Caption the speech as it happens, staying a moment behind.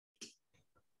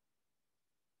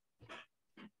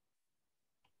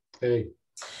Hey.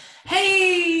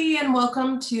 Hey, and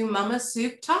welcome to Mama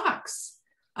Soup Talks.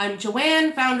 I'm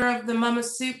Joanne, founder of the Mama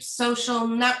Soup social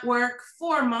network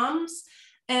for moms,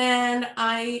 and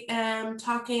I am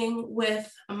talking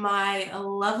with my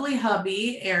lovely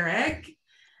hubby, Eric,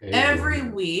 every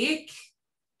week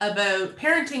about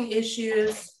parenting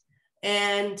issues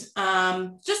and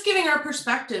just giving our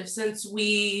perspective since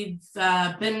we've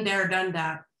been there, done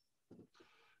that.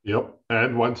 Yep.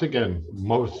 And once again,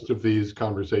 most of these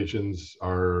conversations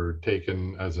are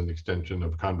taken as an extension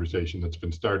of conversation that's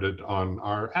been started on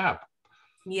our app.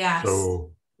 Yes.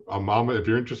 So, Mama, if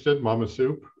you're interested, Mama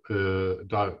Soup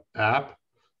dot app.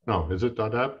 No, is it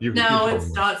dot app? No,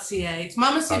 it's .ca. It's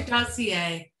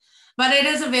mamasoup.ca. But it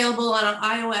is available on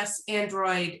iOS,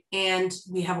 Android, and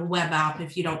we have a web app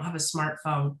if you don't have a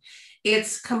smartphone.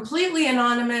 It's completely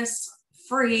anonymous,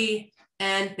 free,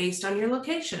 and based on your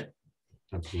location.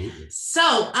 Absolutely.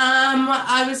 So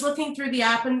I was looking through the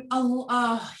app, and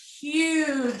a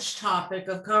huge topic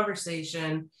of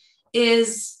conversation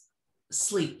is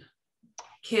sleep.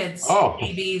 Kids,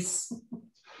 babies.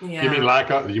 Yeah. You mean lack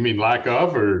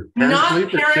of or not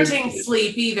sleep parenting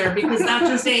sleep either, because that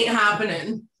just ain't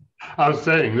happening. I was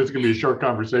saying this is gonna be a short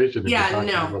conversation if you're talking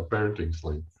about parenting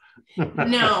sleep.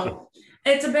 No,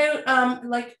 it's about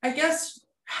I guess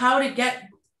how to get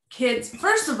kids.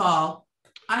 First of all,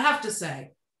 I have to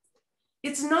say,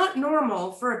 it's not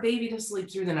normal for a baby to sleep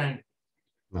through the night.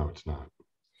 No, it's not.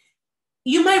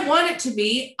 You might want it to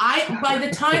be. By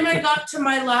the time I got to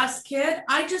my last kid,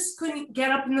 I just couldn't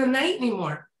get up in the night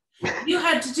anymore. You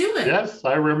had to do it. Yes,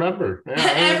 I remember.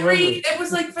 Yeah, it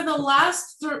was like for the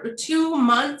last 2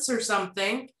 months or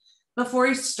something before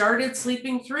he started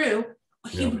sleeping through,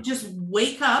 he would just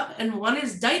wake up and want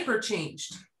his diaper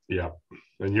changed. Yeah.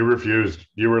 And you refused.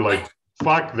 You were like,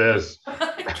 fuck this.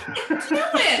 I can't do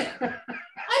it.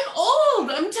 I'm old.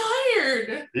 I'm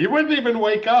tired. You wouldn't even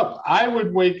wake up. I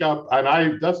would wake up,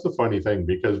 and that's the funny thing,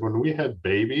 because when we had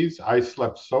babies, I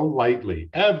slept so lightly.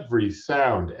 Every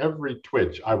sound, every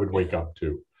twitch, I would wake up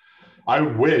to. I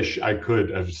wish I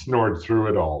could have snored through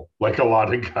it all, like a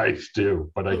lot of guys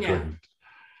do, but I couldn't.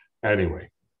 Anyway.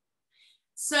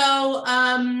 So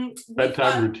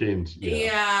bedtime routines.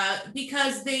 Yeah,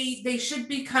 because they should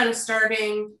be kind of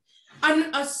starting.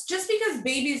 Just because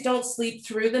babies don't sleep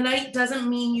through the night doesn't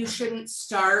mean you shouldn't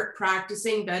start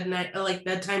practicing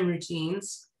bedtime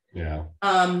routines. Yeah.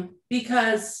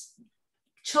 Because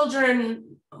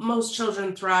most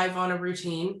children thrive on a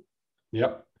routine.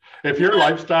 Yep. If your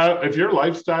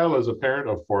lifestyle as a parent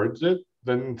affords it,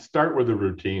 then start with a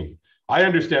routine. I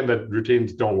understand that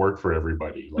routines don't work for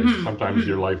everybody. Like sometimes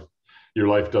your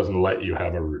life doesn't let you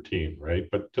have a routine, right?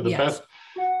 But to the best,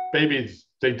 babies,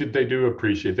 they do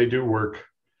appreciate, they do work.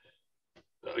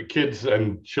 Kids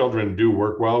and children do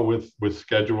work well with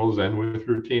schedules and with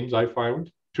routines, I find,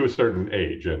 to a certain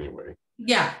age anyway.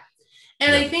 Yeah.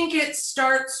 And I think it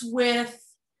starts with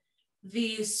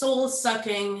the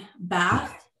soul-sucking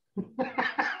bath.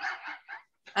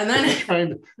 And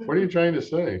then what are you trying to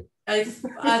say?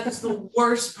 That's the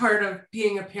worst part of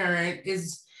being a parent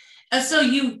is, so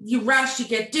you rush, you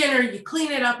get dinner, you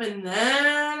clean it up, and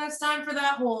then it's time for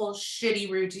that whole shitty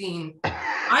routine.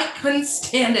 I couldn't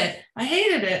stand it. I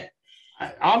hated it.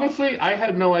 Honestly, I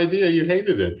had no idea you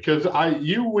hated it, because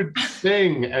you would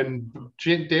sing and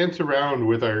dance around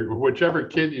with whichever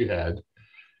kid you had.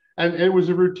 And it was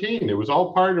a routine. It was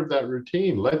all part of that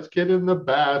routine. Let's get in the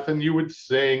bath, and you would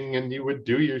sing and you would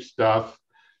do your stuff.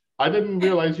 I didn't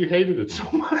realize you hated it so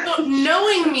much. So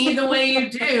knowing me the way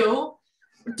you do,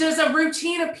 does a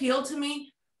routine appeal to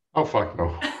me? Oh, fuck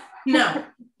no. No.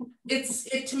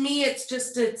 To me,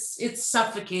 it's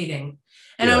suffocating.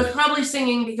 And I was probably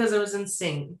singing because I was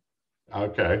insane.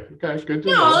 Okay, good to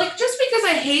know. Just because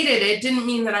I hated it didn't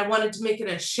mean that I wanted to make it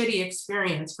a shitty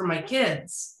experience for my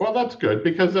kids. Well, that's good,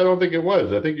 because I don't think it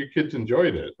was. I think your kids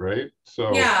enjoyed it, right?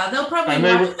 So yeah, they'll probably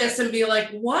watch this and be like,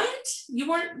 "What? You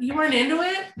weren't into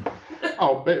it?"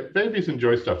 Oh, babies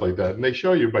enjoy stuff like that, and they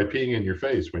show you by peeing in your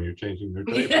face when you're changing their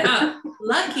diaper. Yeah,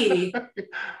 lucky.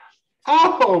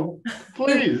 Oh,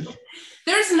 please.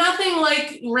 There's nothing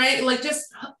like just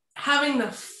having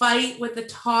the fight with the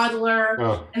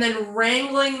toddler and then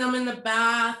wrangling them in the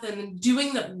bath and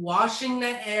doing the washing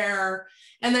the hair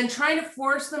and then trying to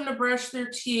force them to brush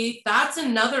their teeth. That's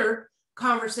another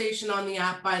conversation on the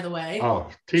app, by the way.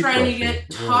 Trying to get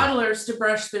toddlers to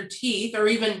brush their teeth or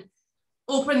even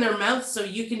open their mouths so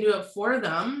you can do it for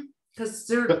them, because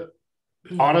they're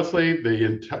honestly,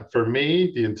 for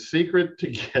me, the secret to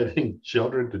getting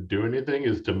children to do anything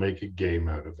is to make a game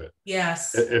out of it.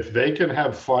 Yes. If they can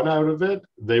have fun out of it,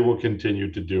 they will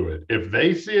continue to do it. If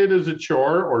they see it as a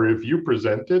chore, or if you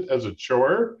present it as a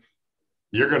chore,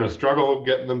 you're going to struggle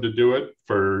getting them to do it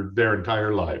for their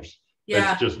entire lives.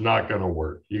 Yeah. It's just not going to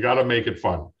work. You got to make it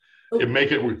fun. Ooh.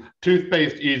 Make it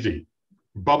toothpaste easy.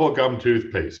 Bubble gum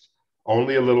toothpaste,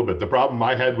 only a little bit. The problem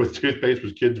I had with toothpaste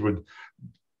was kids would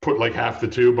put like half the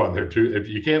tube on their tooth. If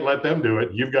you can't let them do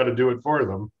it, you've got to do it for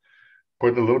them.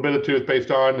 Put a little bit of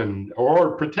toothpaste on,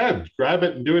 or pretend, grab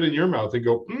it and do it in your mouth and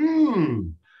go,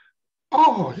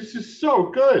 oh, this is so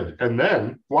good. And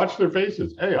then watch their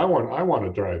faces. Hey, I want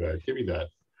to try that. Give me that.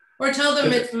 Or tell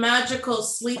them it's magical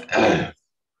sleep.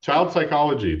 Child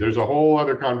psychology. There's a whole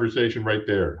other conversation right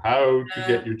there. How to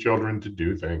get your children to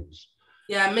do things.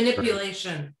 Yeah,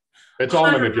 manipulation. It's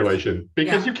all manipulation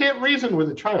because you can't reason with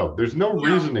a child. There's no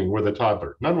reasoning with a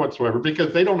toddler, none whatsoever,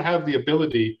 because they don't have the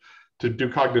ability to do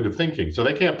cognitive thinking. So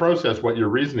they can't process what you're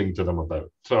reasoning to them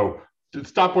about. So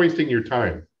stop wasting your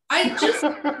time. I just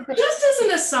as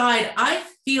an aside, I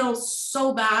feel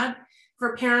so bad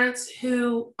for parents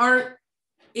who aren't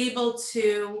able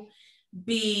to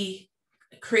be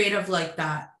creative like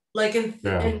that. Like,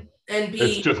 and be.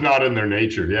 It's just not in their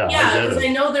nature. Yeah. Yeah, because I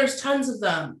know there's tons of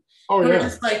them. Oh, yeah.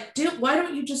 Just like, why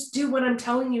don't you just do what I'm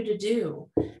telling you to do?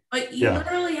 But you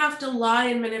literally have to lie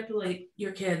and manipulate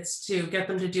your kids to get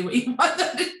them to do what you want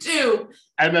them to do.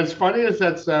 And as funny as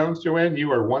that sounds, Joanne, you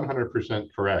are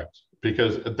 100% correct,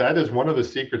 because that is one of the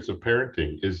secrets of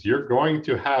parenting is you're going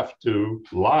to have to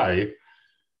lie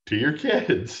to your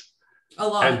kids. A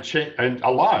lot. And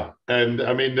a lot. And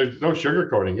I mean, there's no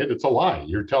sugarcoating it. It's a lie.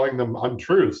 You're telling them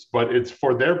untruths, but it's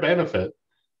for their benefit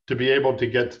to be able to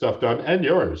get stuff done, and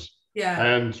yours. Yeah.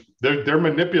 And they're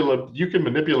manipulative. You can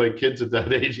manipulate kids at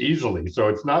that age easily. So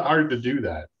it's not hard to do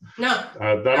that. No.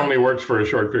 That only works for a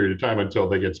short period of time until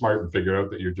they get smart and figure out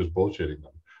that you're just bullshitting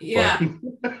them. Yeah.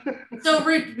 So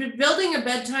building a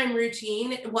bedtime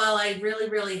routine, while I really,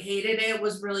 really hated it,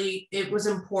 it was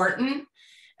important,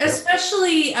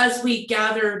 especially as we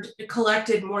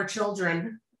collected more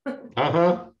children.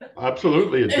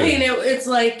 Absolutely. I mean, it's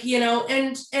like,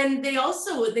 and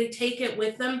they take it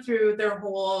with them through their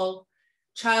whole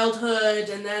childhood,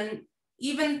 and then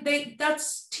even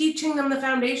that's teaching them the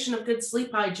foundation of good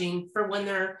sleep hygiene for when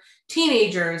they're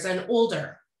teenagers and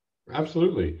older.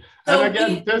 Absolutely. So and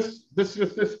again, this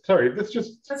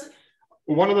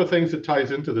one of the things that ties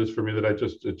into this for me that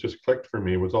it just clicked for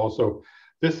me was also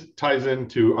this ties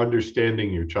into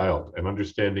understanding your child and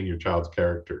understanding your child's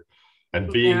character. And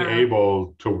being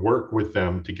able to work with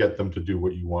them to get them to do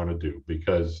what you want to do.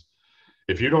 Because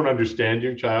if you don't understand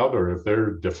your child, or if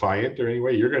they're defiant or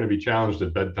anyway, you're going to be challenged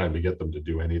at bedtime to get them to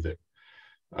do anything.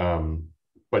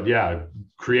 But yeah,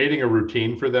 creating a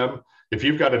routine for them. If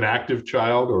you've got an active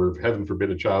child, or heaven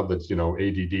forbid a child that's,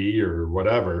 ADD or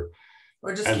whatever,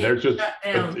 or just and they're just,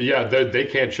 they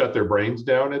can't shut their brains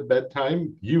down at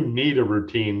bedtime. You need a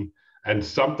routine and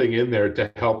something in there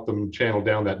to help them channel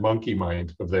down that monkey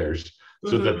mind of theirs,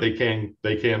 so that they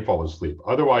can fall asleep.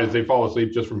 Otherwise, they fall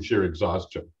asleep just from sheer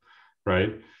exhaustion,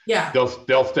 right? Yeah.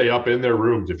 They'll stay up in their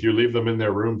rooms if you leave them in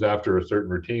their rooms after a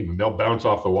certain routine, and they'll bounce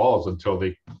off the walls until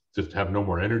they just have no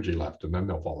more energy left, and then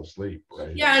they'll fall asleep,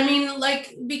 right? Yeah, I mean,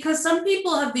 because some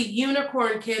people have the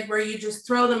unicorn kid where you just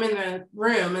throw them in the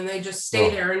room and they just stay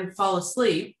there and fall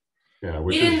asleep. Yeah,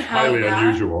 which is highly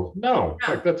unusual. No,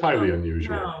 that's highly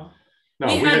unusual. No,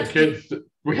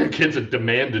 we had kids that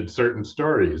demanded certain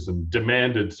stories and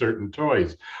demanded certain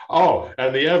toys. Oh,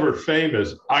 and the ever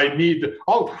famous,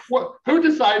 who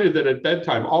decided that at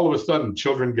bedtime, all of a sudden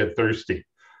children get thirsty?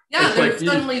 Yeah,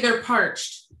 suddenly they're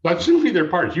parched. But suddenly they're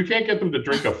parched. You can't get them to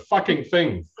drink a fucking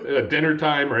thing at dinner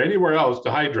time or anywhere else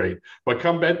to hydrate. But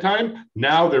come bedtime,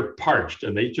 now they're parched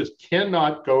and they just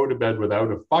cannot go to bed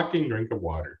without a fucking drink of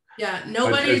water. Yeah,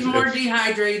 nobody's more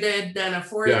dehydrated than a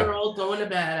 4-year-old going to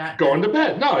bed. Going to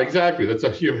bed. No, exactly. That's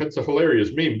a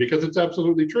hilarious meme, because it's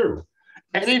absolutely true.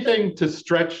 Anything to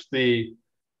stretch the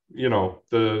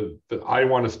I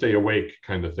want to stay awake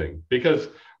kind of thing. Because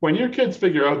when your kids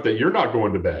figure out that you're not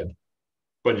going to bed,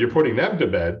 but you're putting them to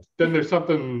bed, then there's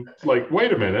something like,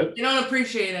 wait a minute. You don't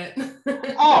appreciate it.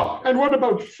 And what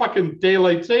about fucking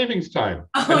daylight savings time?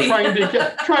 Trying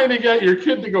to get your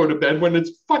kid to go to bed when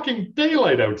it's fucking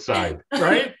daylight outside,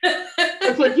 right?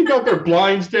 It's like you got their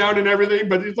blinds down and everything,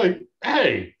 but it's like,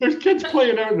 hey, there's kids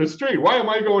playing out in the street. Why am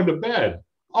I going to bed?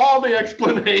 All the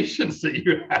explanations that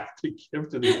you have to give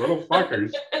to these little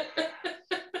fuckers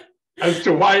as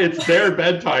to why it's their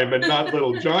bedtime and not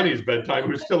little Johnny's bedtime,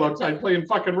 who's still outside playing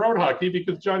fucking road hockey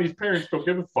because Johnny's parents don't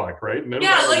give a fuck, right?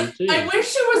 I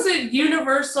wish it was a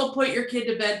universal put your kid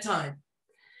to bedtime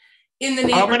in the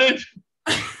neighborhood.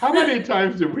 How many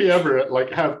times did we ever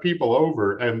have people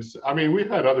over? And I mean, we've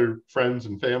had other friends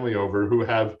and family over who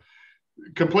have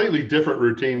completely different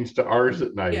routines to ours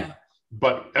at night. Yeah.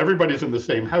 but everybody's in the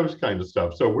same house kind of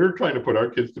stuff. So we're trying to put our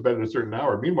kids to bed at a certain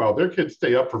hour. Meanwhile, their kids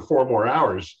stay up for 4 more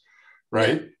hours,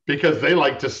 right? Because they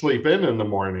like to sleep in the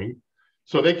morning.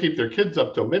 So they keep their kids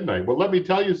up till midnight. Well, let me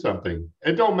tell you something.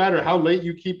 It don't matter how late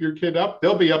you keep your kid up.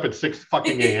 They'll be up at 6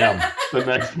 fucking a.m. the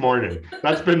next morning.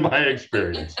 That's been my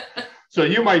experience. So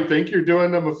you might think you're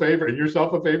doing them a favor and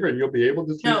yourself a favor and you'll be able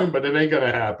to sleep in, but it ain't going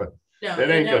to happen. No, it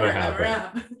ain't going to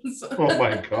happen. Oh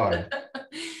my God.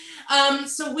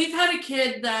 So we've had a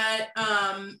kid that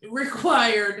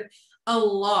required a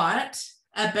lot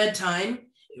at bedtime,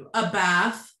 a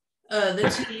bath,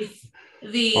 the teeth,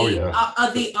 the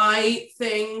eye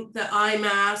thing, the eye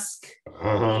mask,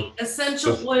 the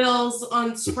essential oils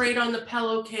sprayed on the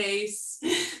pillowcase,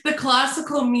 the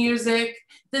classical music,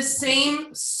 the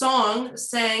same song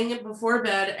sang before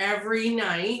bed every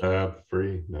night.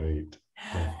 Every night.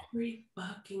 Every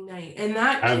fucking night. And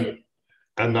that kid.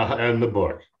 And the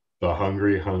book, The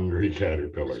Hungry, Hungry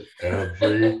Caterpillar,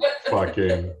 every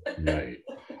fucking night.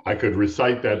 I could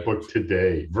recite that book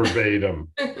today, verbatim.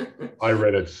 I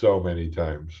read it so many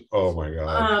times. Oh my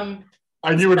God.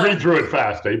 And you would read through it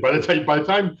fast, eh? By the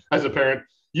time, as a parent,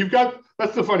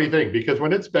 that's the funny thing, because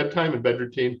when it's bedtime and bed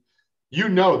routine, you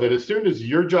know that as soon as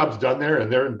your job's done there and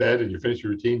they're in bed and you finish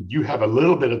your routine, you have a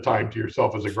little bit of time to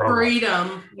yourself as a grown-up.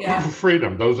 Freedom. Yeah.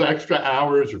 Freedom. Those extra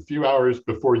hours or few hours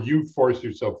before you force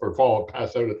yourself or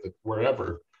pass out at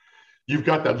wherever, you've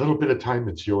got that little bit of time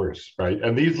that's yours, right?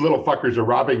 And these little fuckers are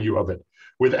robbing you of it.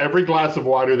 With every glass of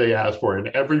water they ask for and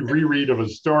every reread of a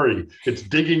story, it's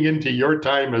digging into your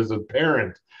time as a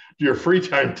parent, your free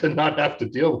time, to not have to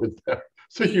deal with them.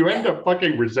 So you end up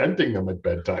fucking resenting them at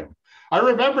bedtime. I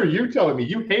remember you telling me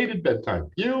you hated bedtime.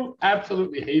 You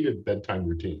absolutely hated bedtime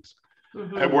routines.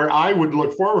 And where I would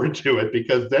look forward to it,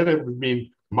 because then it would mean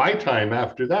my time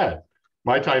after that,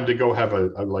 my time to go have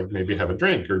maybe have a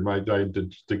drink, or my time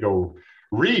to go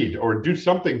read or do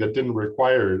something that didn't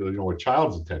require, a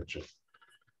child's attention.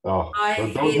 Oh,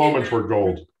 those moments were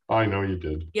gold. I know you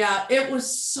did. Yeah, it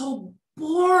was so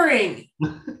boring.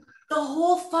 The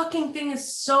whole fucking thing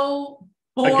is so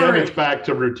boring. Again, it's back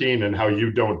to routine and how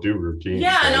you don't do routine.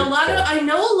 Yeah, right? And I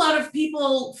know a lot of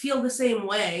people feel the same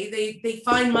way. They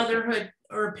find motherhood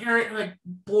or parenthood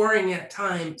boring at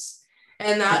times.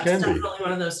 And that's definitely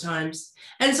one of those times.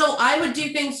 And so I would do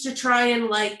things to try and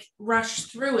rush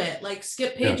through it, like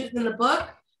skip pages in the book.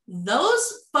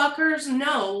 Those fuckers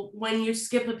know when you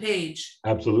skip a page.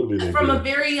 Absolutely. From a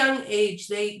very young age,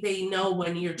 they know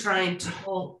when you're trying to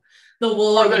pull the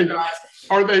wool over their eyes.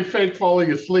 Are they fake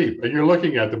falling asleep? And you're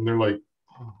looking at them, they're like,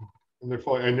 oh, and they're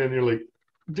falling, and then you're like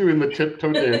doing the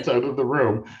tiptoe dance out of the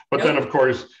room. But then, of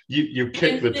course, you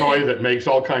kick the toy that makes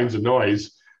all kinds of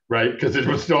noise, right? Because it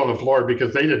was still on the floor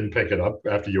because they didn't pick it up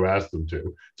after you asked them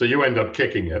to. So you end up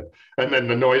kicking it. And then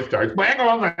the noise starts, bang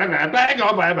on, bang, bang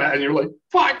on, bang, bang, and you're like,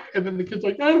 fuck. And then the kid's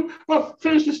like, I'll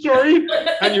finish the story.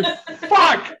 And you,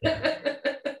 fuck.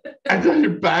 And then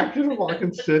you're back and walk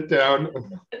and sit down.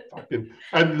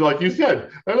 And like you said,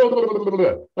 to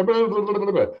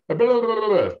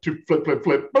flip, flip,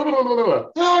 flip.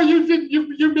 Oh,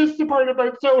 you missed the part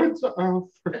about so and so.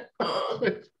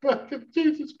 Oh, for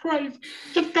Jesus Christ!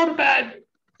 Just go to bed.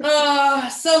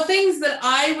 So things that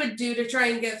I would do to try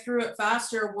and get through it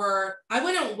faster were, I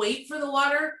wouldn't wait for the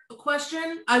water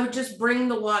question. I would just bring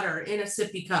the water in a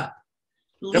sippy cup,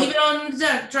 leave it on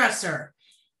the dresser.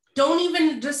 Don't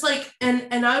even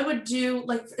and I would do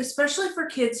especially for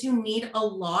kids who need a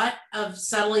lot of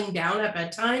settling down at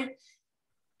bedtime.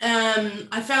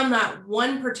 I found that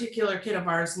one particular kid of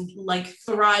ours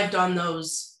thrived on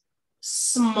those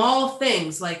small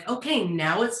things. Okay,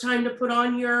 now it's time to put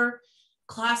on your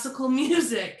classical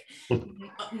music.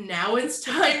 Now it's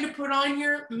time to put on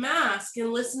your mask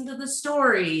and listen to the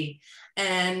story.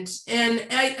 And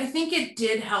I think it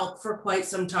did help for quite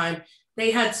some time.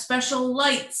 They had special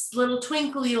lights, little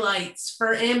twinkly lights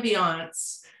for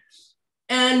ambiance.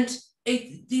 And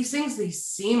these things, they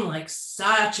seem like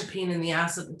such a pain in the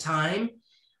ass at the time,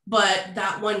 but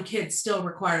that one kid still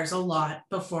requires a lot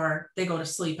before they go to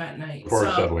sleep at night. Before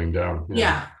settling down.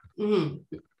 Yeah.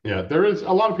 Mm-hmm. Yeah, there is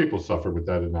a lot of people suffer with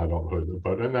that in adulthood,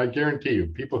 and I guarantee you,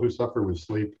 people who suffer with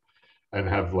sleep and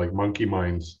have monkey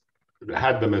minds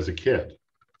had them as a kid.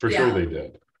 For sure they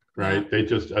did. Right? They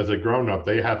just, as a grown-up,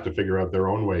 they have to figure out their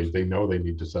own ways. They know they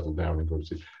need to settle down and go to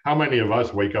sleep. How many of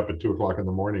us wake up at 2:00 in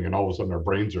the morning and all of a sudden our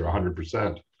brains are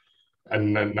 100%,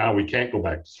 and then now we can't go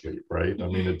back to sleep, right? I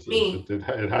mean,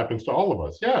 it happens to all of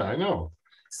us. Yeah, I know.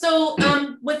 So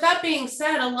with that being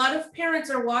said, a lot of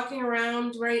parents are walking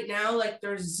around right now like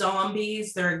they're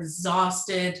zombies. They're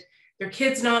exhausted. Their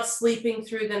kid's not sleeping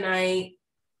through the night.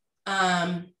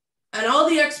 And all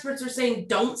the experts are saying,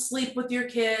 don't sleep with your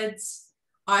kids.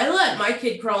 I let my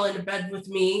kid crawl into bed with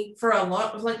me for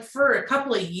a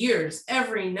couple of years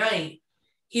every night.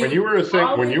 When you were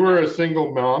a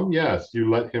single mom, yes, you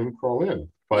let him crawl in.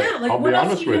 But yeah, like I'll what be else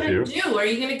honest are you with gonna you. do? Are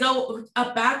you gonna go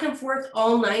up back and forth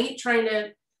all night trying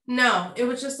to? No, it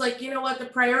was just like, you know what? The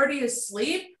priority is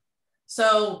sleep.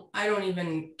 So I don't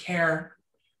even care.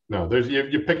 No, there's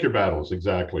you pick your battles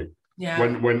exactly. Yeah.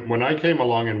 When I came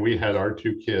along and we had our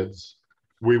two kids,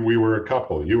 we were a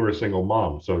couple. You were a single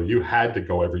mom, so you had to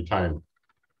go every time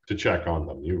to check on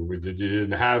them. You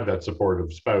didn't have that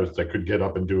supportive spouse that could get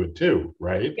up and do it too,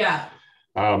 right? Yeah.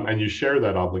 And you share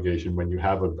that obligation when you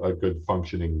have a good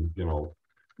functioning,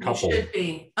 couple. You should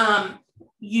be.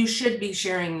 You should be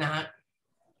sharing that.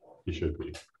 You should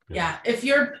be. Yeah. If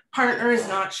your partner is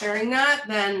not sharing that,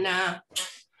 then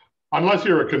unless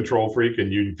you're a control freak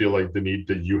and you feel like the need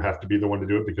that you have to be the one to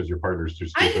do it because your partner's too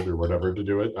stupid or whatever to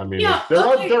do it. I mean, yeah,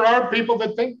 there are people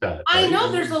that think that. I right?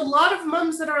 know there's a lot of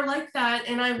moms that are like that,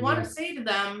 and I want to say to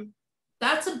them,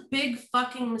 that's a big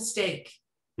fucking mistake.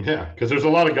 Yeah, because there's a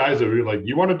lot of guys that are like,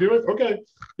 you want to do it? Okay,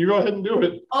 you go ahead and do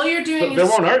it. All you're doing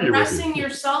is stressing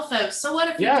yourself out. So what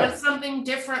if he does something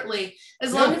differently?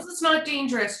 As long as it's not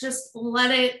dangerous, just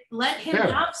let him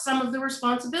have some of the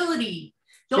responsibility.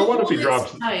 Don't what if he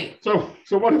drops tight. So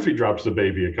what if he drops the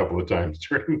baby a couple of times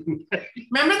during the night?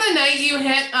 Remember the night you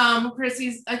hit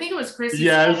Chrissy's, I think it was Chrissy's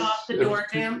off the door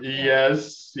jam?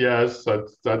 Yes,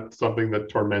 that's something that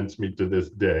torments me to this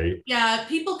day. Yeah,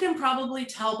 people can probably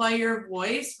tell by your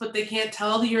voice, but they can't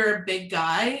tell you're a big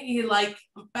guy.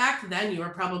 Back then you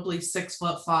were probably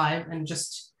 6'5" and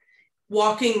just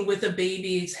walking with a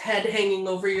baby's head hanging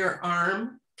over your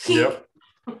arm. Yep.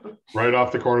 Right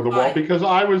off the corner of the wall because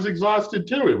I was exhausted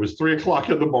too. It was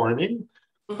 3:00 in the morning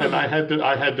and I had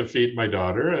to feed my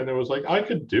daughter and it was like, I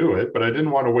could do it, but I didn't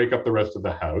want to wake up the rest of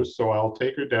the house. So I'll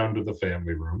take her down to the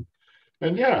family room.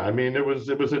 And yeah, I mean, it was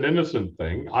an innocent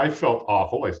thing. I felt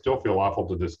awful. I still feel awful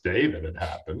to this day that it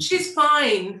happened. She's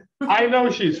fine. I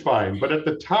know she's fine. But at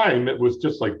the time it was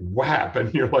just like whap.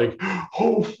 And you're like,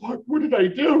 oh, fuck, what did I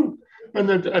do? And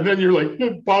then you're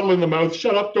like, bottle in the mouth,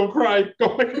 shut up, don't cry.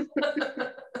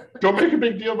 Don't make a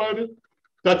big deal about it.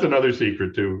 That's another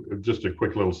secret too. Just a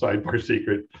quick little sidebar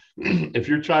secret. If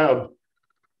your child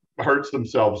hurts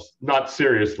themselves, not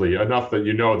seriously enough that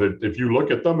you know that if you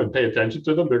look at them and pay attention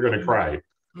to them, they're going to cry.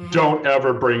 Don't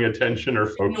ever bring attention or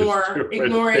focus to it.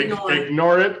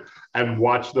 Ignore it and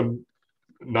watch them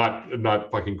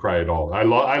not fucking cry at all. I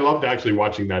loved actually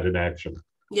watching that in action.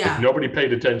 Yeah. If nobody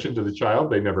paid attention to the child,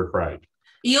 they never cried.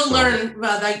 You'll learn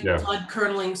that blood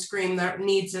curdling scream that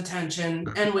needs attention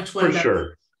and which one. For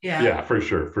sure. Yeah, for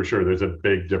sure. There's a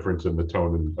big difference in the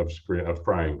tone of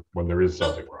crying when there is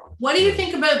something wrong. What do you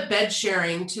think about bed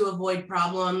sharing to avoid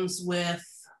problems with?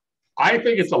 I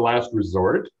think it's a last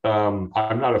resort. I'm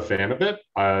not a fan of it.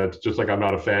 It's just like I'm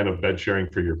not a fan of bed sharing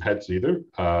for your pets either.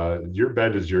 Your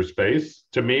bed is your space.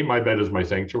 To me, my bed is my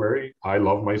sanctuary. I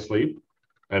love my sleep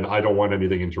and I don't want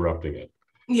anything interrupting it.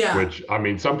 Yeah. Which, I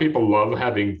mean, some people love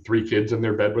having 3 kids in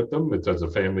their bed with them. It's as a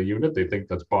family unit. They think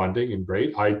that's bonding and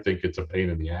great. I think it's a pain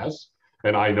in the ass.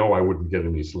 And I know I wouldn't get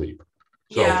any sleep.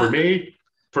 So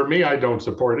for me, I don't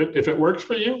support it. If it works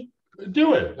for you,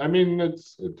 do it. I mean,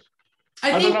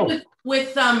 I think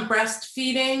with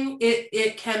breastfeeding,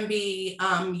 it can be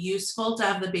useful to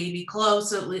have the baby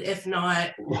close, if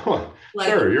not.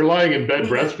 Sure, you're lying in bed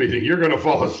breastfeeding. You're going to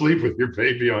fall asleep with your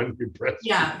baby on your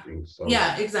breastfeeding.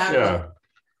 Yeah, exactly. Yeah,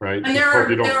 right. And there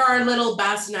are little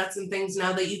bassinets and things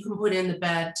now that you can put in the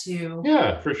bed too.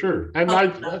 Yeah, for sure. And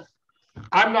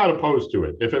I'm not opposed to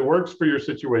it. If it works for your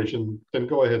situation, then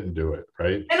go ahead and do it,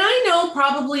 right? And I know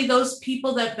probably those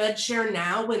people that bed share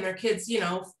now when their kids,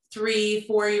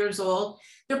 3-4 years old,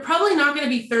 they're probably not going to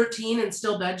be 13 and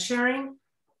still bed sharing.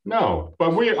 No,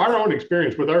 but our own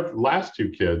experience with our last 2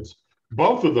 kids,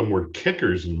 both of them were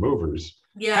kickers and movers.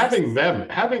 Yeah. Having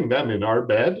them in our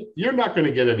bed, you're not going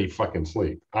to get any fucking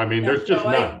sleep. I mean, there's just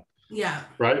none. Yeah.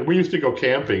 Right. We used to go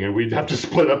camping and we'd have to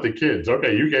split up the kids.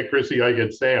 Okay, you get Chrissy, I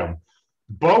get Sam.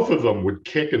 Both of them would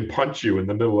kick and punch you in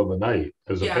the middle of the night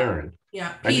as a parent.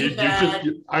 Yeah. And you'd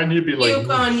be like,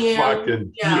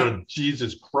 fucking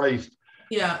Jesus Christ.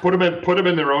 Yeah. Put them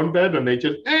in their own bed and they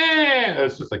just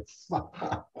it's just like fuck.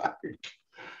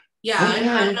 Yeah,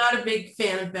 I'm not a big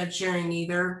fan of bed sharing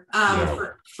either.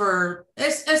 For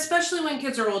especially when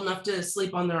kids are old enough to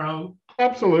sleep on their own.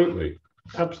 Absolutely.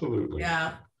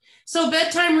 Yeah. So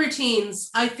bedtime routines,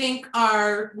 I think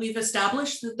we've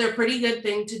established that they're a pretty good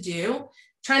thing to do.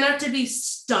 Try not to be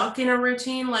stuck in a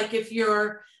routine. Like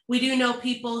we do know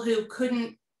people who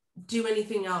couldn't do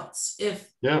anything else.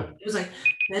 If it was like,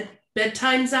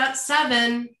 Bedtime's at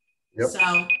 7. Yep.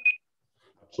 So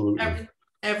Absolutely.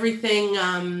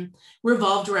 Everything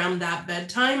revolved around that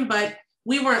bedtime, but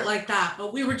we weren't like that.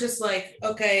 But we were just like,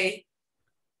 okay,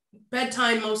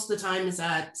 bedtime most of the time is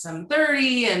at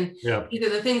 7:30, and either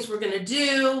the things we're going to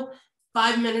do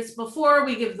 5 minutes before,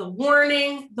 we give the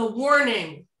warning. The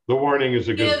warning is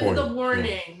a good point. Give the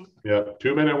warning. Yeah.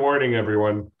 2-minute warning,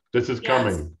 everyone. This is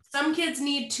coming. Some kids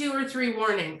need 2 or 3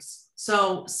 warnings.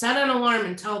 So set an alarm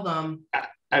and tell them.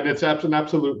 And it's an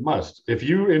absolute must. If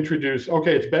you introduce,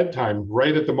 okay, it's bedtime,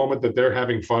 right at the moment that they're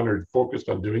having fun or focused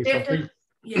on doing something,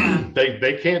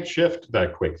 they can't shift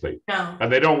that quickly. No.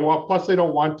 And they don't want, plus they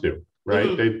don't want to,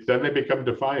 right? Then they become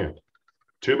defiant.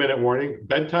 2-minute warning,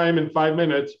 bedtime in 5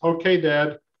 minutes. Okay,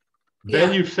 Dad.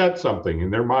 Then you've set something in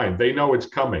their mind. They know it's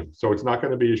coming. So it's not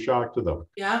going to be a shock to them.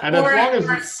 Yeah. And or as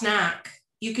long as a snack.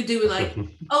 You could do like,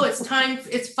 oh, it's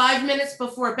 5 minutes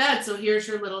before bed. So here's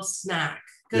your little snack.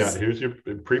 Yeah, here's your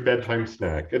pre-bedtime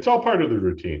snack. It's all part of the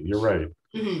routine. You're right.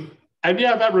 And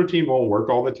yeah, that routine won't work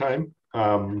all the time.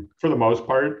 For the most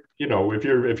part, you know, if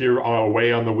you're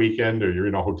away on the weekend or you're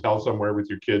in a hotel somewhere with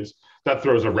your kids, that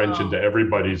throws a wrench into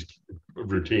everybody's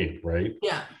routine, right?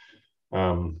 Yeah.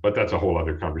 But that's a whole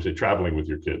other conversation. Traveling with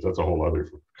your kids, that's a whole other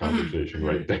conversation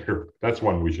right there. That's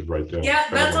one we should write down. Yeah,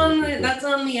 that's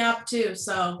on the app too.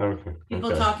 So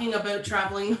people talking about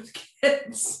traveling with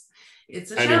kids.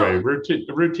 It's a anyway,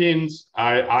 routines,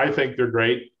 I think they're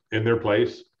great in their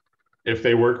place. If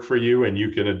they work for you and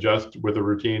you can adjust with a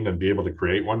routine and be able to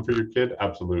create one for your kid,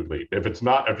 absolutely.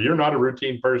 If you're not a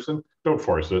routine person, don't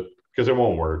force it because it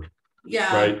won't work.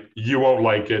 Yeah. Right. You won't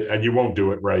like it and you won't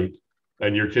do it right.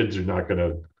 And your kids are not going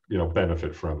to,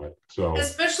 benefit from it. So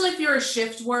especially if you're a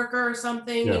shift worker or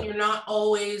something and you're not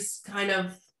always kind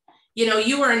of,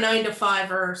 you were a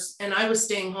 9-to-5er and I was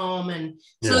staying home. And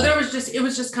so it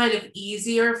was just kind of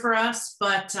easier for us.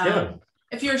 But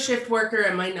if you're a shift worker,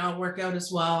 it might not work out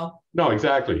as well. No,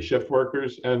 exactly. Shift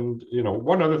workers. And,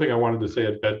 one other thing I wanted to say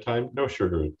at bedtime, no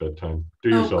sugar at bedtime. Do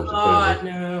yourselves a favor.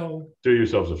 No. Do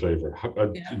yourselves a favor.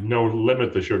 No,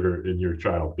 limit the sugar in your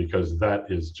child because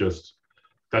that's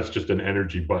just an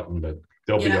energy button that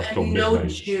they'll be up till midnight. No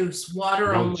juice,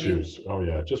 water only. No juice. Oh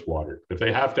yeah, just water. If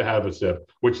they have to have a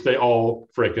sip, which they all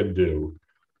frickin' do,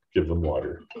 give them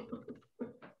water.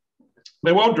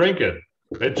 They won't drink it.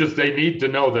 It just, they need to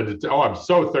know that it's, I'm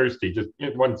so thirsty. Just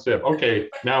get one sip. Okay,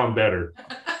 now I'm better.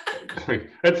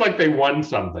 It's like they won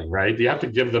something, right? You have to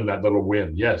give them that little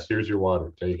win. Yes, here's your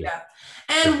water. Take it. Yeah.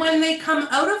 And when they come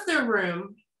out of their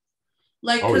room,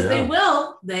 because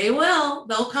they'll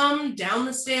come down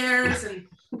the stairs and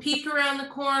peek around the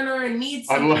corner and need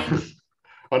something.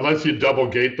 Unless you double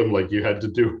gate them like you had to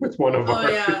do with one of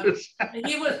ours.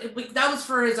 That was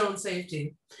for his own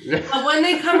safety. Yeah. But when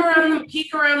they come around and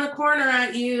peek around the corner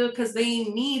at you because they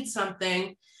need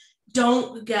something,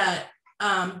 don't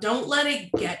let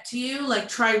it get to you. Like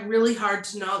try really hard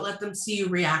to not let them see you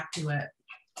react to it.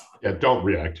 Yeah, don't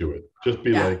react to it. Just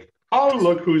be like, oh,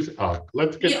 look who's up.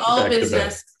 Let's get all back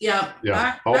business. To bed.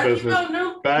 Yeah. All business. You go.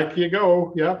 No. Back you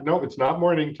go. Yeah. No, it's not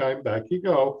morning time. Back you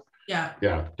go. Yeah.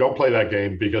 Yeah. Don't play that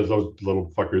game because those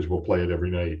little fuckers will play it every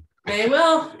night. They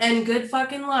will. And good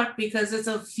fucking luck because it's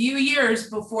a few years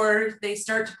before they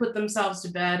start to put themselves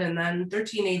to bed and then they're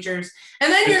teenagers.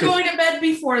 And then you're going to bed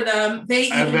before them. They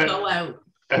even go out.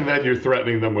 And then you're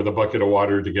threatening them with a bucket of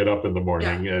water to get up in the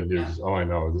morning. And I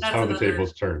know. This is how the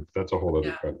tables turn. That's a whole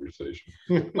other conversation.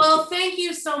 Well, thank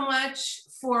you so much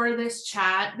for this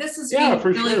chat. This is really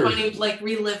funny, like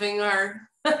reliving our...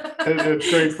 It's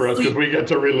great for us because we get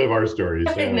to relive our stories.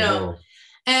 I know.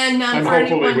 And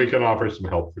hopefully we can offer some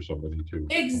help for somebody too.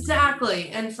 Exactly.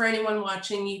 And for anyone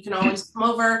watching, you can always come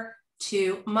over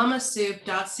to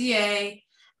mamasoup.ca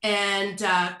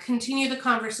and continue the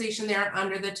conversation there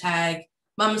under the tag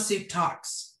Mama Soup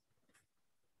Talks.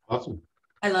 Awesome.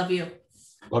 I love you.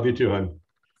 Love you too, hon.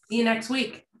 See you next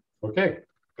week. Okay.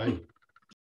 Bye.